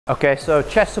Okay, so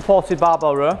chest supported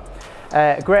barbell row.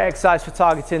 A great exercise for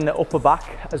targeting the upper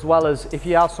back, as well as if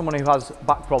you are someone who has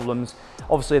back problems,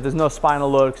 obviously there's no spinal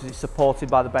load because it's supported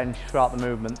by the bench throughout the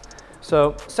movement.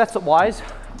 So setup wise,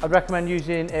 I'd recommend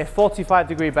using a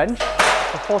 45-degree bench.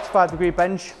 A 45-degree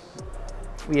bench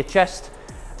with your chest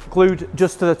glued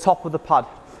just to the top of the pad.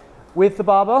 With the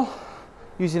barbell,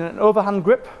 using an overhand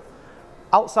grip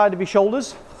outside of your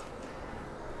shoulders,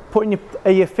 putting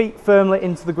your feet firmly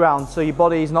into the ground so your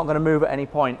body is not going to move at any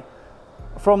point.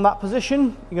 From that position,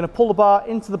 you're going to pull the bar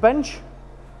into the bench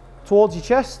towards your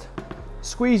chest,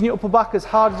 squeezing your upper back as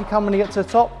hard as you can when you get to the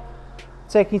top,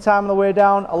 taking your time on the way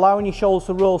down, allowing your shoulders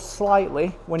to roll slightly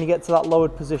when you get to that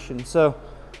lowered position. So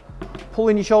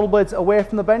pulling your shoulder blades away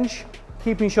from the bench,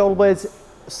 keeping your shoulder blades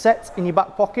set in your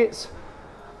back pockets,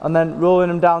 and then rolling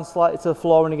them down slightly to the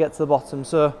floor when you get to the bottom.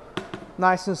 So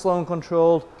nice and slow and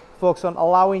controlled. Focus on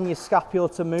allowing your scapula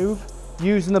to move,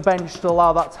 using the bench to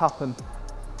allow that to happen.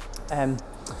 And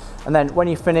then when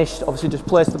you're finished, obviously just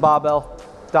place the barbell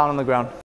down on the ground.